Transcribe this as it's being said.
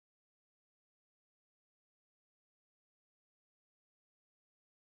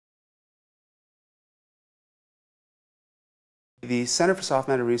The Center for Soft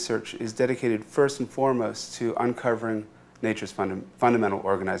Matter Research is dedicated first and foremost to uncovering nature's fundamental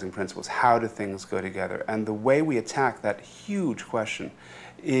organizing principles. How do things go together? And the way we attack that huge question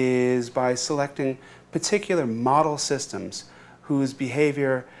is by selecting particular model systems whose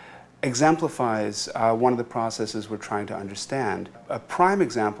behavior exemplifies one of the processes we're trying to understand. A prime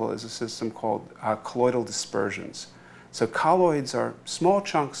example is a system called colloidal dispersions. So colloids are small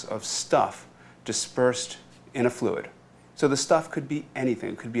chunks of stuff dispersed in a fluid. So the stuff could be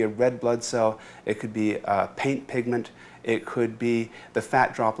anything. It could be a red blood cell, it could be a paint pigment, it could be the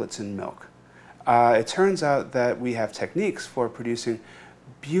fat droplets in milk. It turns out that we have techniques for producing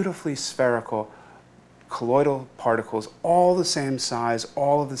beautifully spherical colloidal particles, all the same size,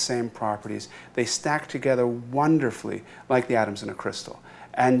 all of the same properties. They stack together wonderfully like the atoms in a crystal.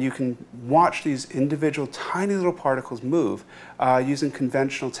 And you can watch these individual tiny little particles move using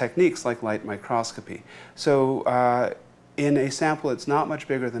conventional techniques like light microscopy. So in a sample that's not much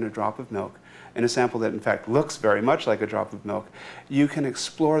bigger than a drop of milk, in a sample that in fact looks very much like a drop of milk, you can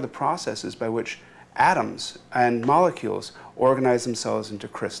explore the processes by which atoms and molecules organize themselves into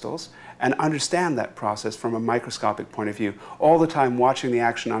crystals and understand that process from a microscopic point of view, all the time watching the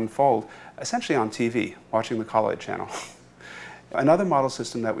action unfold, essentially on TV, watching the colloid channel. Another model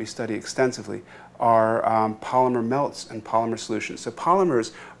system that we study extensively are polymer melts and polymer solutions. So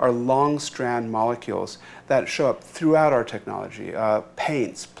polymers are long strand molecules that show up throughout our technology.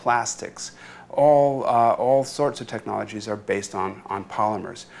 Paints, plastics, all sorts of technologies are based on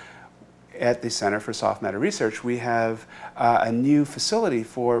polymers. At the Center for Soft Matter Research, we have a new facility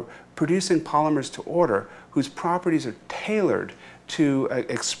for producing polymers to order whose properties are tailored to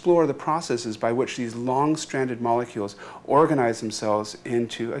explore the processes by which these long-stranded molecules organize themselves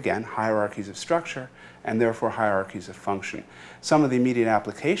into, again, hierarchies of structure and therefore hierarchies of function. Some of the immediate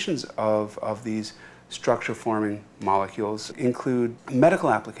applications of these structure-forming molecules include medical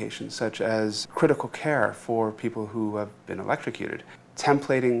applications such as critical care for people who have been electrocuted,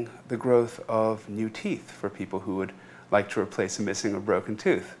 templating the growth of new teeth for people who would like to replace a missing or broken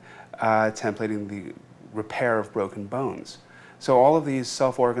tooth, templating the repair of broken bones. So all of these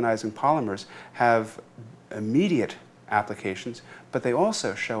self-organizing polymers have immediate applications, but they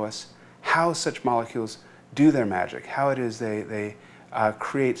also show us how such molecules do their magic, how it is they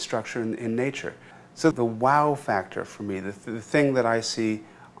create structure in nature. So the wow factor for me, the thing that I see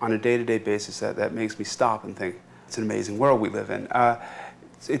on a day-to-day basis that makes me stop and think, it's an amazing world we live in.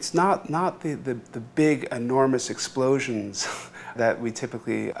 It's not the big, enormous explosions that we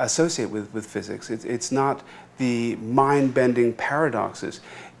typically associate with physics. It's not the mind-bending paradoxes.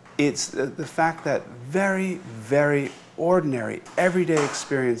 It's the fact that very, very ordinary, everyday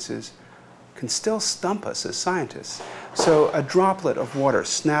experiences can still stump us as scientists. So a droplet of water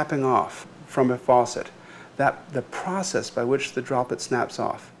snapping off from a faucet, the process by which the droplet snaps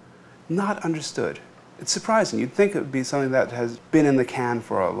off, not understood. It's surprising. You'd think it would be something that has been in the can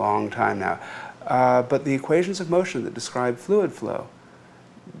for a long time now. But the equations of motion that describe fluid flow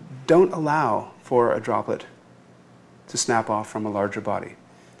don't allow for a droplet to snap off from a larger body.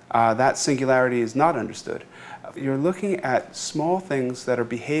 That singularity is not understood. You're looking at small things that are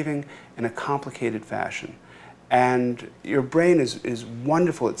behaving in a complicated fashion. And your brain is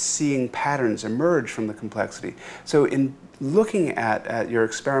wonderful at seeing patterns emerge from the complexity. So in looking at your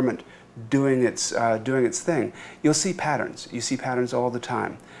experiment doing its thing, you'll see patterns. You see patterns all the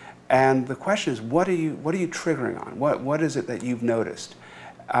time. And the question is, what are you triggering on? What is it that you've noticed?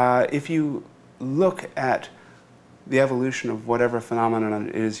 If you look at the evolution of whatever phenomenon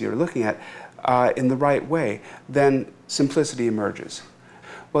it is you're looking at in the right way, then simplicity emerges.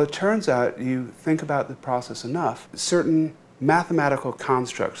 Well, it turns out you think about the process enough, certain mathematical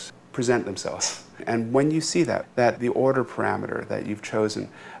constructs present themselves. And when you see that the order parameter that you've chosen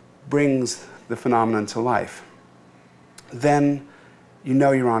brings the phenomenon to life, then you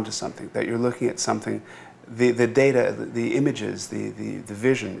know you're onto something, that you're looking at something. The data, the images, the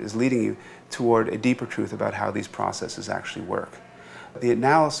vision is leading you toward a deeper truth about how these processes actually work. The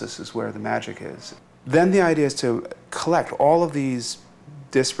analysis is where the magic is. Then the idea is to collect all of these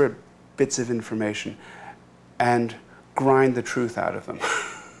disparate bits of information and grind the truth out of them.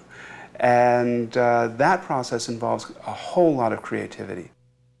 And that process involves a whole lot of creativity.